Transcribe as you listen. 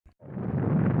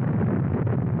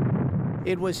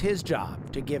It was his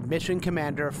job to give Mission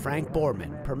Commander Frank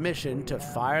Borman permission to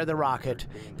fire the rocket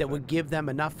that would give them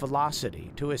enough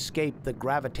velocity to escape the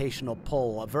gravitational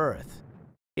pull of Earth.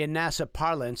 In NASA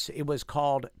parlance, it was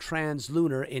called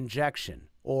Translunar Injection,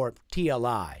 or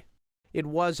TLI. It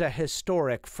was a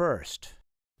historic first.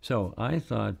 So I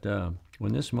thought,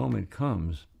 when this moment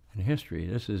comes in history,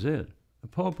 this is it. The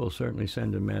Pope will certainly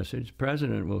send a message. The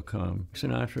President will come.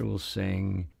 Sinatra will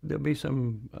sing. There'll be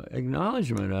some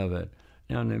acknowledgement of it.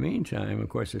 Now, in the meantime, of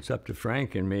course, it's up to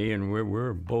Frank and me, and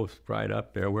we're both right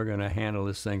up there. We're going to handle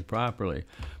this thing properly.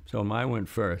 So I went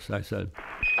first. I said,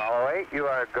 Apollo 8, you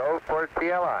are go for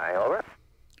TLI. Over.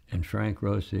 And Frank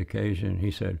rose to the occasion. He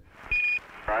said,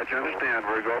 Roger, understand.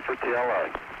 We're go for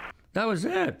TLI. That was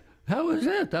it. That was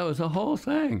it. That was the whole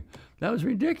thing. That was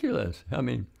ridiculous. I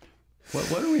mean,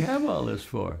 what do we have all this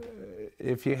for?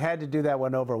 If you had to do that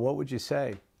one over, what would you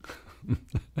say?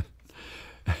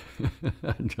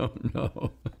 I don't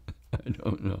know. I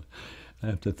don't know. I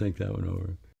have to think that one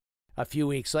over. A few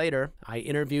weeks later, I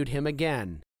interviewed him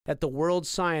again at the World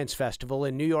Science Festival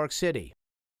in New York City.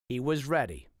 He was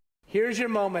ready. Here's your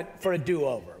moment for a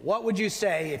do-over. What would you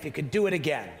say if you could do it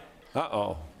again?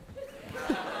 Uh-oh.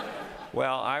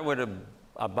 Well, I would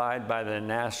abide by the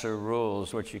NASA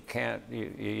rules, which you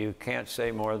can't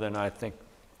say more than, I think,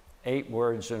 8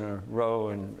 words in a row,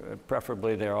 and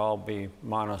preferably they'll all be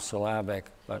monosyllabic.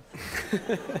 But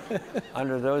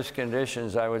under those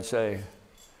conditions, I would say,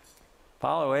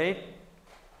 Apollo 8,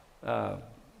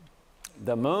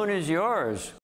 the moon is yours.